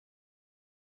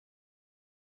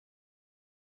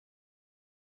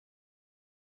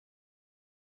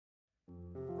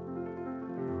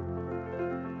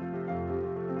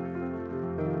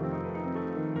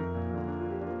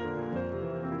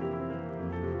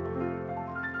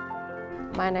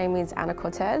My name is Anna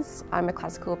Cortes. I'm a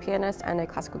classical pianist and a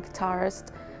classical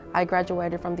guitarist. I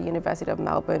graduated from the University of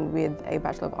Melbourne with a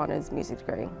Bachelor of Honours music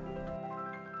degree.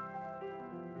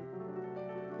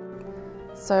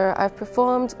 So I've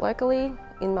performed locally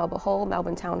in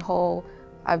Melbourne Town Hall.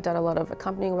 I've done a lot of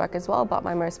accompanying work as well, but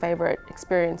my most favourite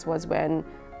experience was when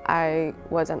I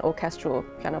was an orchestral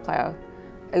piano player.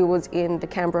 It was in the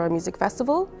Canberra Music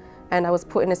Festival, and I was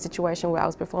put in a situation where I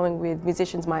was performing with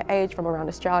musicians my age from around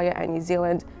Australia and New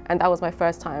Zealand, and that was my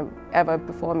first time ever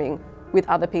performing with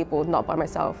other people, not by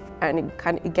myself. And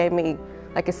it gave me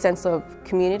like a sense of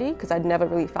community, because I'd never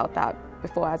really felt that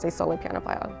before as a solo piano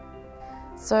player.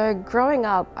 So growing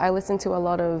up, I listened to a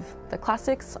lot of the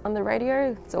classics on the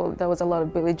radio. So there was a lot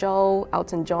of Billy Joel,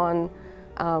 Elton John.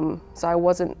 So I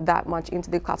wasn't that much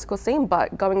into the classical scene,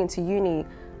 but going into uni,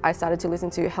 I started to listen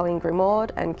to Helene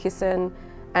Grimaud and Kissin,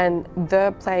 and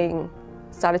their playing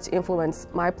started to influence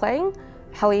my playing.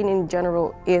 Helene in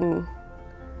general,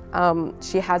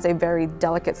 she has a very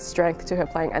delicate strength to her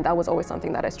playing, and that was always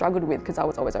something that I struggled with because I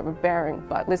was always overbearing,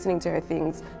 but listening to her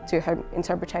things, to her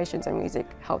interpretations and music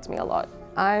helped me a lot.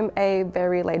 I'm a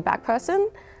very laid-back person.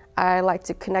 I like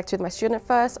to connect with my student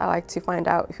first. I like to find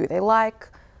out who they like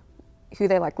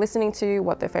listening to,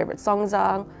 what their favorite songs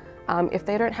are. If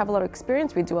they don't have a lot of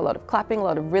experience, we do a lot of clapping, a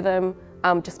lot of rhythm,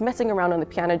 just messing around on the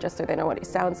piano just so they know what it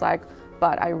sounds like.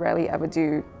 But I rarely ever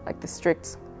do like the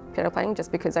strict piano playing,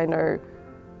 just because I know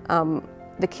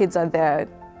the kids are there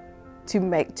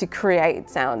to create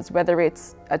sounds, whether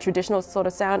it's a traditional sort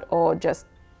of sound or just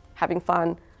having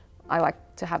fun. I like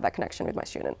to have that connection with my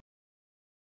student.